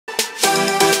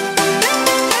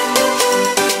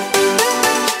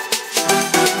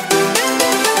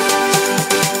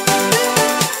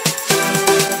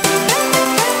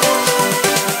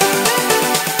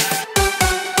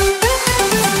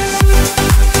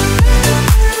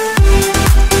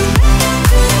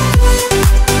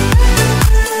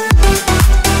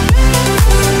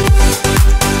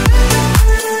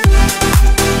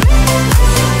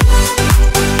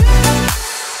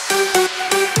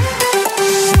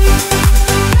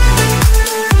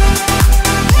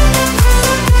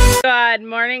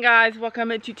guys, welcome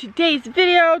to today's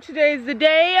video. Today's the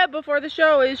day before the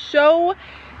show is show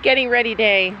getting ready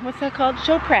day. What's that called?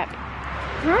 Show prep.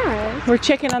 Nice. We're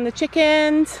checking on the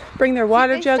chickens, bring their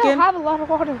water jug in. They still have a lot of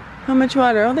water. How much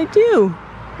water? Oh, they do.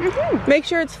 Make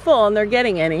sure it's full and they're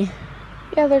getting any.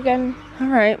 Yeah, they're getting. All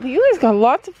right, well, you guys got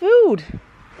lots of food.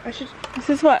 This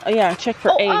is what, yeah, check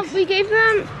for eggs. We gave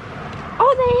them, they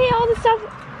ate all the stuff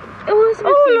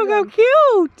Elizabeth Oh, gave look them. how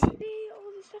cute. They ate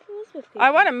all the stuff Elizabeth gave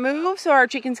I want to move so our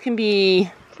chickens can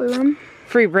be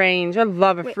free range. I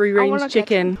love a free range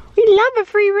chicken. We love a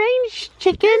free range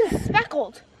chicken.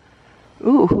 Speckled.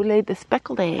 Ooh, who laid the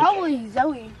speckled egg? Probably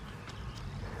Zoe.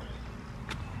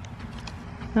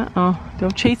 Uh-oh,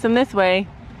 don't chase them this way.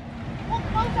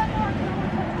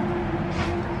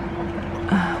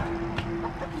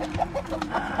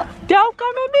 Don't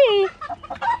come at me.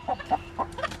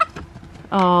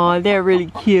 Oh, they're really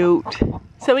cute.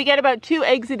 So we get about 2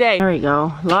 eggs a day. There we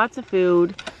go. Lots of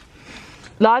food.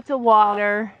 Lots of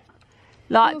water.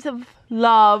 Lots of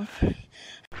love.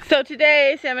 So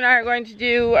today, Sam and I are going to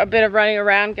do a bit of running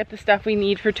around, get the stuff we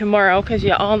need for tomorrow, because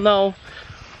you all know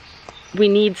we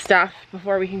need stuff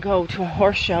before we can go to a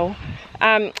horse show.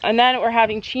 And then we're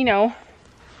having Chino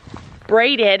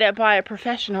braided by a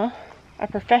professional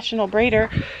braider,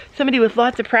 somebody with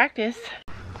lots of practice.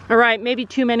 All right, maybe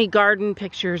too many garden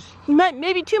pictures,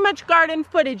 maybe too much garden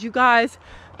footage, you guys,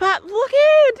 but look at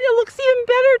it, it looks even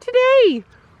better today.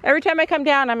 Every time I come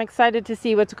down, I'm excited to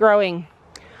see what's growing.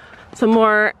 Some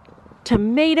more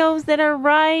tomatoes that are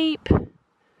ripe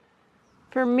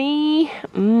for me.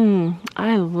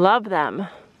 I love them.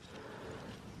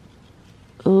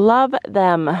 Love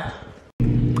them.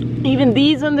 Even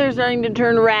these ones are starting to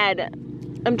turn red.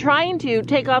 I'm trying to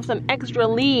take off some extra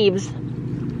leaves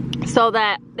so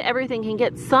that everything can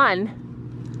get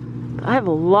sun. I have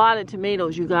a lot of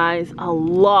tomatoes, you guys, a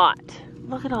lot.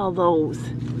 Look at all those.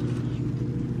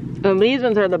 And these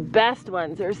ones are the best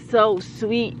ones. They're so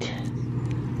sweet.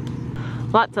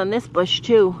 Lots on this bush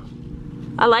too.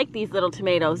 I like these little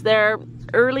tomatoes. They're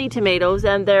early tomatoes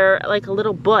and they're like a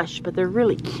little bush, but they're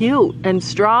really cute and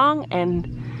strong and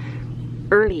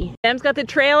early. Sam's got the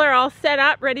trailer all set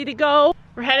up, ready to go.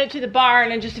 We're headed to the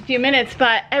barn in just a few minutes,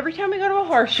 but every time we go to a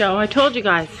horse show, I told you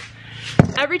guys,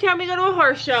 every time we go to a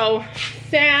horse show,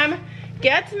 Sam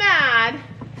gets mad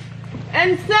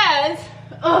and says,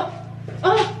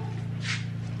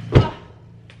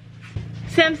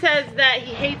 Sam says that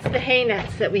he hates the hay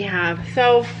nets that we have.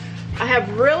 So I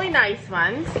have really nice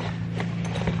ones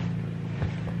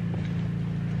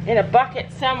in a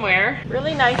bucket somewhere.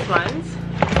 Really nice ones.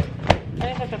 I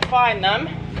just have to find them.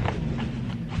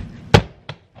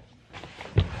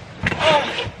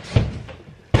 Oh.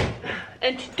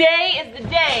 And today is the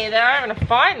day that I'm gonna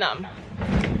find them.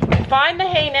 Find the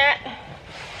hay net.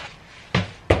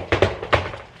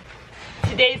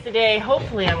 Today's the day,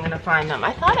 hopefully I'm gonna find them.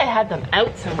 I thought I had them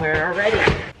out somewhere already.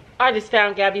 I just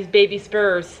found Gabby's baby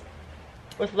spurs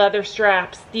with leather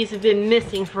straps. These have been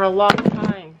missing for a long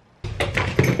time.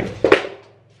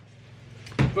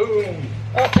 Boom.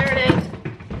 Oh, there it is.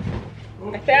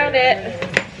 I found it.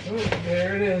 Oh,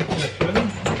 there it is.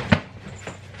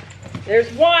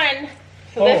 There's one.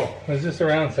 So is this a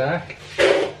round sack?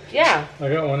 Yeah. I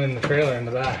got one in the trailer in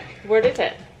the back. Where is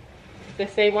it? The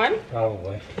same one?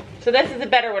 Probably. So this is a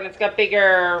better one. It's got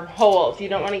bigger holes. You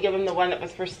don't want to give him the one that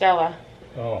was for Stella.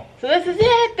 Oh. So this is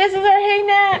it. This is our hay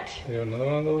net. You have another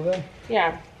one of those then?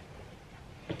 Yeah.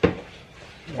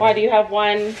 Why, do you have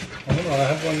one? I don't know. I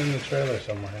have one in the trailer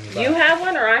somewhere in the back. You have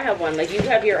one or I have one? Like you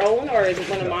have your own or is it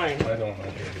one of mine? I don't know.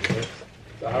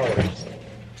 It's ours.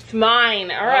 It's mine.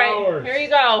 All right. Ours. Here you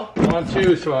go. I want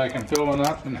 2 so I can fill one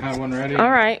up and have one ready. All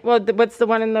right. Well, what's the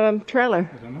one in the trailer?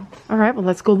 I don't know. All right. Well,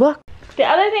 let's go look. The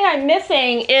other thing I'm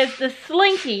missing is the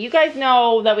slinky. You guys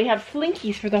know that we have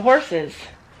slinkies for the horses.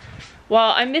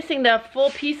 Well, I'm missing the full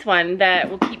piece one that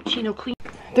will keep Chino clean.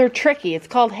 They're tricky. It's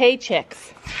called hay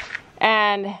chicks.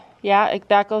 And yeah,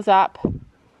 that goes up.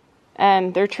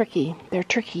 And they're tricky. They're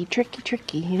tricky, tricky,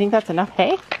 tricky. You think that's enough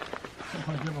hay?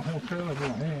 I'll give a whole trailer full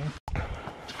of hay.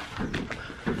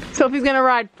 Sophie's gonna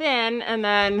ride Finn and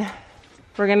then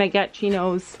we're gonna get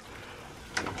Chino's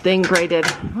thing braided.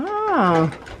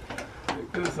 Oh.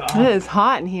 It is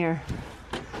hot in here.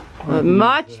 But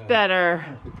much better.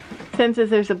 Since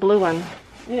there's a blue one.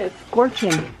 It is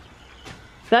scorching.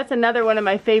 That's another one of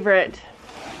my favorite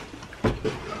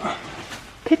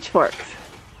pitchforks.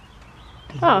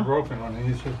 This is a broken one. I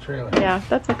used for the trailer. Yeah,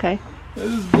 that's okay.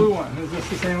 This is the blue one. Is this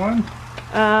the same one?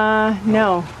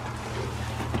 No.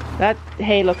 That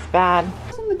hay looks bad.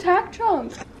 It's in the tack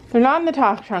trunk. They're not in the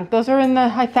tack trunk. Those are in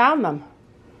the, I found them.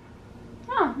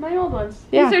 Oh, my old ones.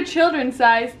 Yeah. These are children's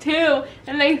size too,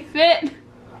 and they fit.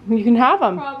 You can have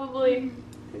them. Probably.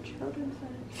 They're children's size.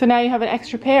 So now you have an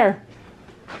extra pair.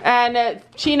 And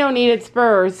Chino needed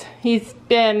spurs. He's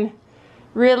been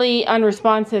really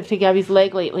unresponsive to Gabby's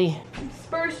leg lately.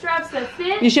 Spur straps that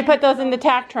fit. You should put those in the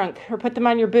tack trunk or put them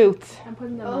on your boots. I'm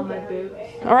putting them on my boots.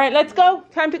 All right, let's go.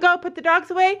 Time to go. Put the dogs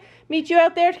away. Meet you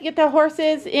out there to get the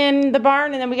horses in the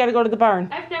barn, and then we got to go to the barn.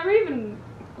 I've never even,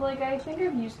 like, I think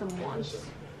I've used them once.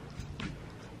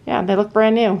 Yeah, they look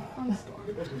brand new.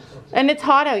 And it's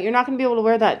hot out. You're not going to be able to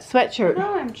wear that sweatshirt.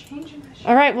 No, I'm changing my shirt.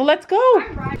 All right, well, let's go.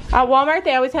 At Walmart,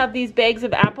 they always have these bags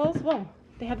of apples. Whoa,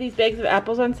 they have these bags of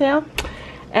apples on sale.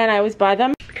 And I always buy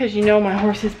them because you know my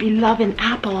horses be loving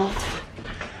apples.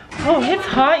 Oh, it's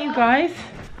hot, you guys.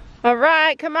 All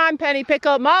right, come on, Penny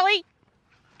Pickle. Molly,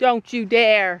 don't you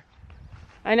dare.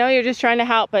 I know you're just trying to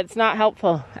help, but it's not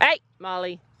helpful. Hey,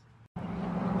 Molly.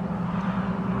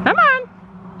 Come on.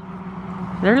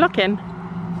 They're looking.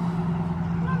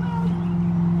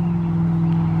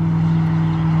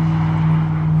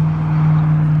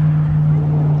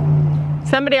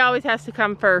 Somebody always has to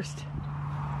come first.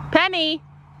 Penny!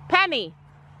 Penny!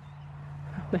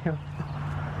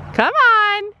 Come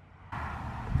on!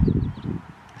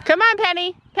 Come on,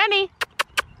 Penny! Penny!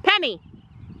 Penny!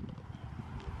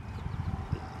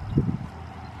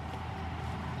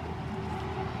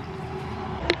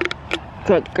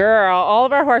 Good girl. All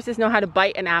of our horses know how to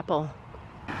bite an apple.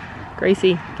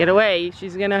 Gracie, get away.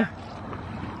 She's gonna...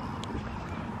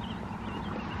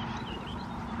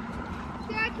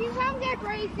 Jackie, come get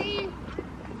Gracie.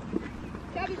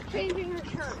 Gabby's changing her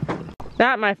shirt.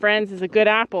 That, my friends, is a good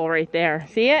apple right there.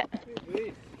 See it?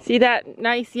 See that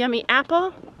nice, yummy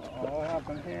apple? Oh, what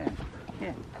happened here?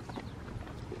 Here.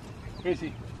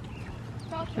 Gracie.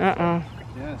 Uh-oh.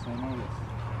 Yes, I noticed.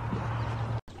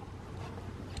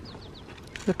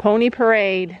 The pony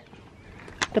parade.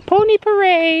 The pony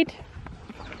parade.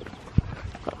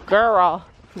 Oh, girl.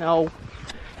 No.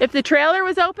 If the trailer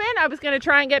was open, I was going to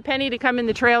try and get Penny to come in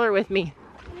the trailer with me.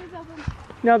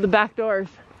 No, the back doors.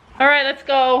 All right, let's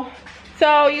go.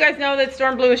 So you guys know that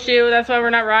Storm blew a shoe. That's why we're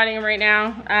not riding him right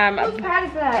now. Whose pad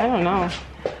is that? I don't know.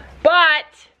 But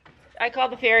I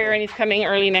called the farrier and he's coming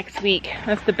early next week.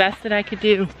 That's the best that I could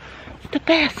do. It's the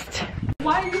best.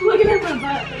 Why are you looking at my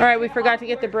butt? All right, we forgot to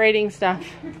get the braiding stuff.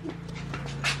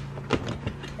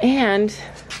 And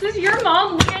Does your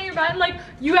mom look at your butt like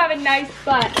you have a nice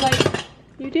butt? Like,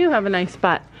 you do have a nice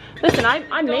butt. Listen,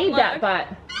 I made that butt.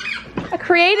 I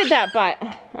created that butt.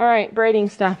 All right, braiding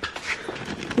stuff.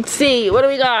 Let's see, what do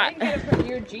we got? I didn't get it from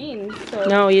your jeans. So.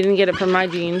 No, you didn't get it from my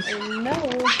jeans. No.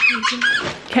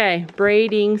 Okay,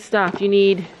 braiding stuff. You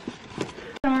need,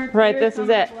 right, this is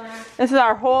it. This is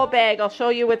our whole bag. I'll show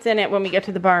you what's in it when we get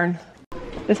to the barn.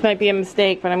 This might be a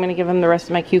mistake, but I'm gonna give him the rest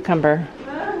of my cucumber.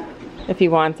 If he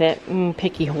wants it.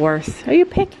 Picky horse. Are you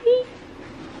picky?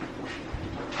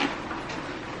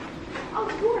 Oh,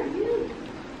 who are you?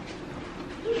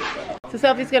 So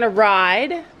Sophie's gonna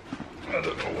ride.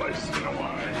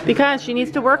 Because she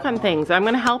needs to work on things. I'm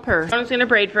gonna help her. Someone's gonna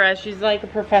braid for us. She's like a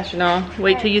professional.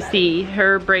 Wait till you see.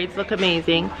 Her braids look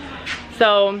amazing.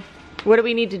 So what do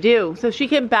we need to do? So she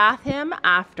can bath him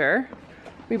after.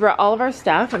 We brought all of our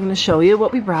stuff. I'm gonna show you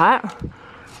what we brought.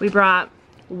 We brought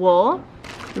wool.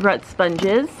 We brought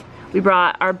sponges. We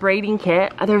brought our braiding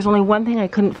kit. There's only one thing I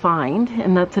couldn't find,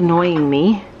 and that's annoying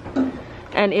me.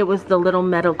 And it was the little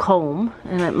metal comb,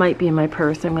 and it might be in my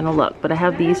purse. I'm gonna look, but I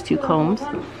have these two combs.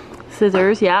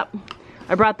 Scissors, yep.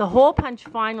 I brought the hole punch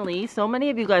finally. So many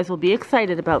of you guys will be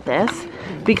excited about this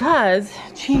because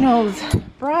Chino's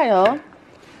bridle,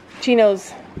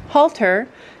 Chino's halter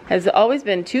has always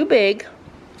been too big.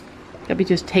 Gabby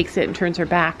just takes it and turns her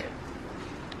back.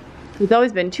 It's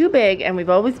always been too big, and we've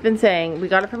always been saying, we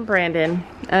got it from Brandon,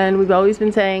 and we've always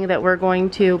been saying that we're going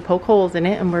to poke holes in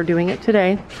it, and we're doing it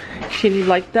today. She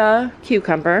liked the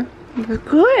cucumber. We're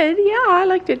good, yeah, I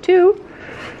liked it too.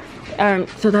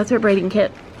 So that's our braiding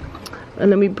kit.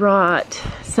 And then we brought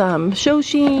some show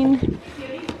sheen,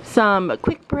 some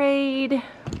quick braid,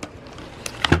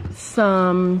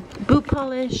 some boot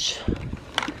polish,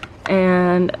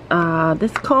 and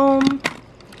this comb,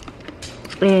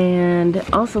 and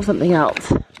also something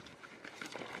else.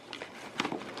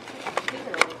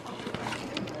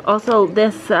 Also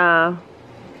this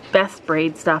best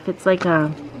braid stuff. It's like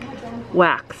a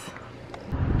wax.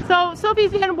 So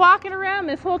Sophie's been walking around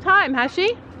this whole time, has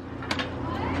she?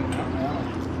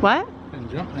 What?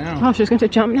 And jump now. Oh, she's going to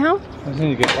jump now? I just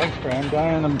need to get leg spray. I'm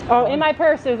dying. Oh, in my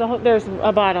purse there's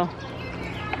a bottle.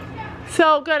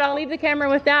 So good, I'll leave the camera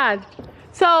with Dad.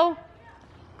 So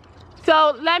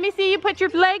let me see you put your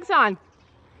legs on.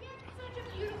 Such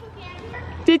a beautiful cat here.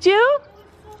 Did you?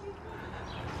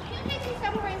 Can't they see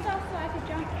some reins off so I could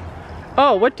jump?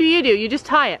 Oh, what do? You just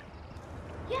tie it.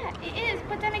 Yeah, it is,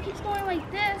 but then it keeps going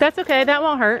like this. That's okay, that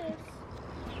won't hurt.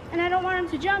 And I don't want him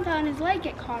to jump out and his leg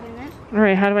get caught in it. All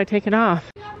right, how do I take it off?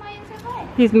 You have my inside leg.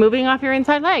 He's moving off your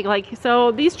inside leg. Like,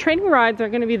 so these training rides are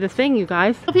gonna be the thing, you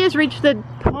guys. Sophie has reached the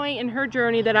point in her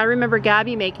journey that I remember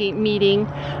Gabby meeting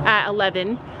at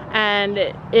 11. And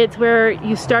it's where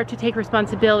you start to take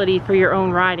responsibility for your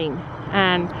own riding.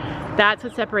 And that's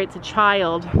what separates a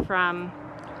child from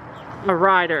a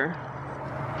rider.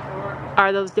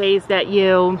 Are those days that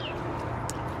you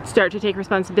start to take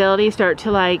responsibility, start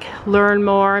to like learn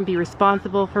more and be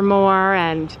responsible for more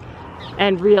and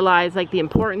realize like the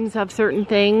importance of certain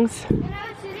things. And I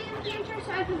was sitting in the bench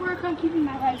so I could work on keeping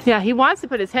my legs. Yeah, he wants to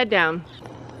put his head down.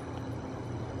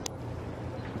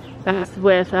 That's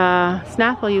with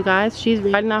Snaffle, you guys. She's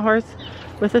riding that horse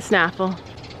with a Snaffle.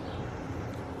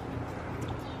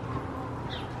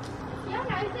 See how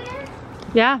nice it is?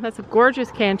 Yeah, that's a gorgeous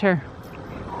canter.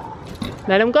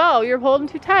 Let him go. You're holding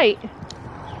too tight.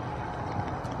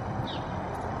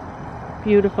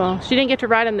 Beautiful. She didn't get to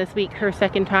ride him this week, her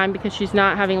second time, because she's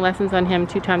not having lessons on him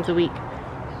 2 times a week.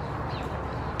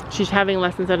 She's having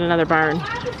lessons at another barn.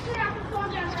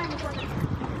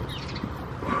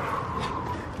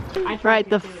 Right,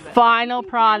 the final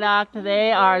product.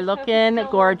 They are looking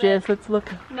gorgeous. Let's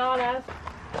look.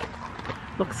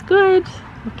 Looks good.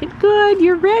 Looking good.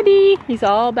 You're ready. He's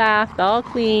all bathed, all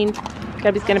cleaned.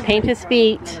 Gabby's gonna paint his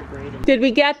feet. Did we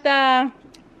get the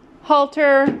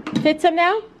halter? Fits him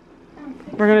now?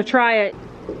 We're gonna try it.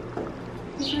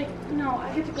 He's like, no,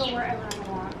 I get to go wherever I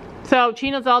want. So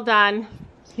Chino's all done.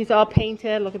 He's all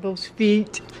painted. Look at those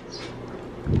feet.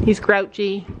 He's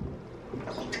grouchy.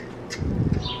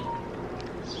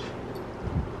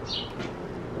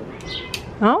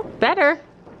 Oh, better.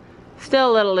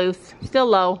 Still a little loose. Still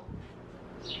low.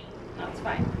 That's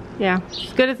fine. Yeah,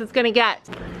 as good as it's gonna get.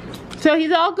 So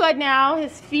he's all good now.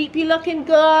 His feet be looking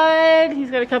good. He's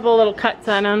got a couple of little cuts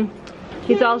on him.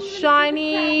 He's all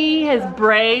shiny. His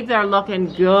braids are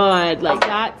looking good. Like,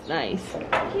 that's nice.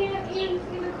 I can't even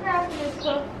see the crack of his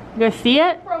hoof. You guys see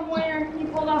it? From where he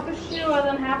pulled off his shoe and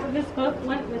then half of his hoof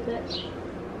went with it.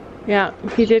 Yeah,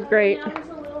 he did great. Now there's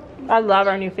a little I love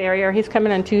our new farrier. He's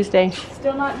coming on Tuesday.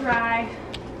 still not dry.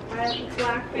 I have the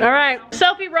black thing All right, now.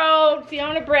 Sophie rode,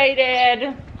 Fiona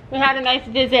braided. We had a nice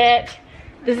visit.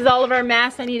 This is all of our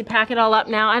mess. I need to pack it all up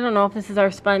now. I don't know if this is our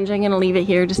sponge. I'm gonna leave it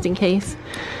here just in case.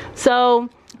 So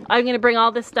I'm gonna bring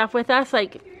all this stuff with us.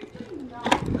 Like,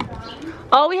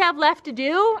 all we have left to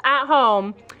do at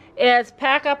home is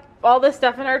pack up all this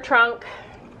stuff in our trunk,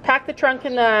 pack the trunk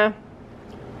in the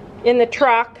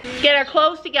truck, get our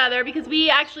clothes together, because we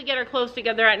actually get our clothes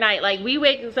together at night. Like,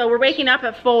 so we're waking up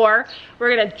at 4.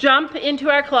 We're gonna jump into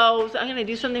our clothes. I'm gonna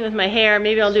do something with my hair.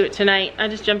 Maybe I'll do it tonight. I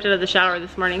just jumped out of the shower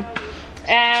this morning.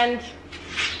 And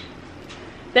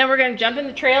then we're gonna jump in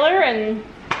the trailer and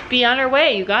be on our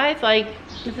way, you guys. Like,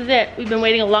 this is it. We've been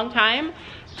waiting a long time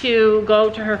to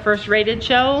go to her first rated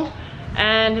show,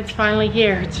 and it's finally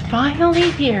here. It's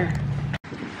finally here.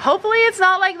 Hopefully it's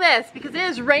not like this, because it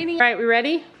is raining. All right, we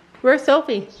ready? Where's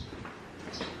Sophie? In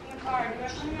the car. Do I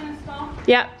put him in a stall?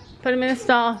 Yeah, put him in a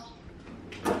stall.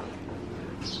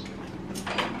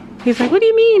 He's like, what do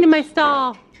you mean in my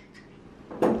stall?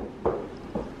 Go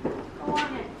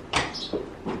on it.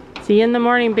 See you in the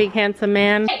morning, big handsome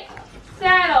man. Hey,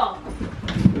 saddle.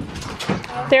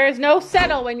 There is no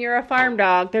settle when you're a farm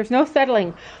dog. There's no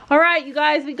settling. All right, you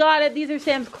guys, we got it. These are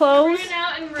Sam's clothes. Ran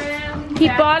out and ran. He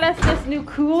bought us this new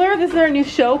cooler. This is our new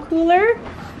show cooler.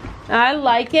 I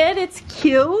like it. It's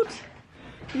cute.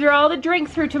 These are all the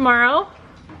drinks for tomorrow.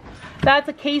 That's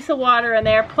a case of water in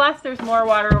there. Plus, there's more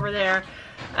water over there.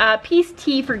 Peace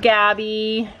tea for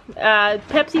Gabby.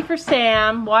 Pepsi for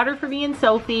Sam. Water for me and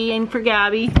Sophie and for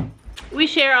Gabby. We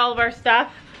share all of our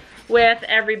stuff with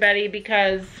everybody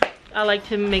because I like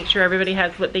to make sure everybody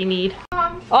has what they need.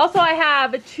 Also, I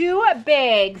have 2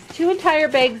 entire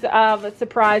bags of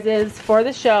surprises for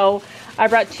the show. I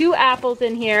brought 2 apples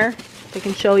in here. I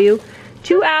can show you.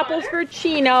 2 apples for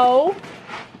Chino.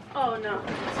 Oh no,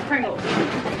 it's Pringles.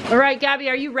 All right, Gabby,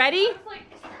 are you ready?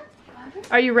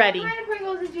 Are you ready? What kind of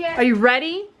Pringles did you get? Are you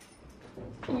ready?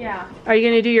 Yeah. Are you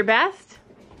gonna do your best?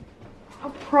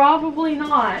 Probably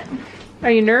not.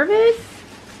 Are you nervous?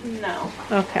 No.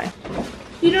 Okay.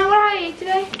 You know what I ate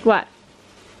today? What?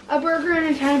 A burger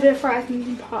and a tiny bit of fries and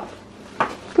some pop.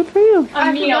 Good for you.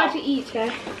 I forgot to eat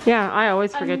today. Yeah, I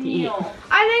always forget to eat.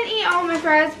 I didn't eat all my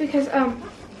fries because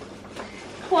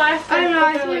Plastic. I don't know,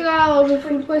 I think I got a little bit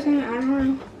food poisoning. I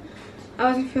don't know. I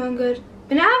wasn't feeling good.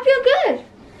 And now I feel good.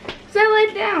 So I laid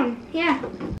it down. Yeah.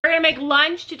 We're gonna make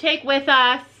lunch to take with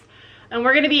us, and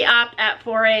we're gonna be up at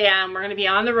 4 a.m. We're gonna be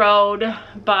on the road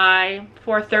by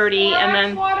 4:30, and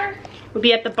then we'll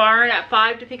be at the barn at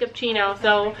 5 to pick up Chino.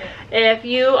 So if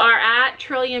you are at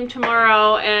Trillium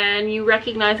tomorrow and you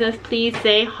recognize us, please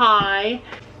say hi.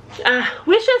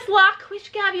 Wish us luck,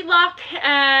 wish Gabby luck,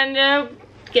 and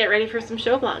get ready for some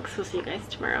show vlogs. We'll see you guys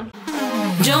tomorrow.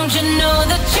 Don't you know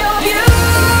that you're beautiful?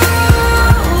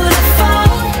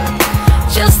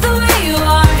 Just the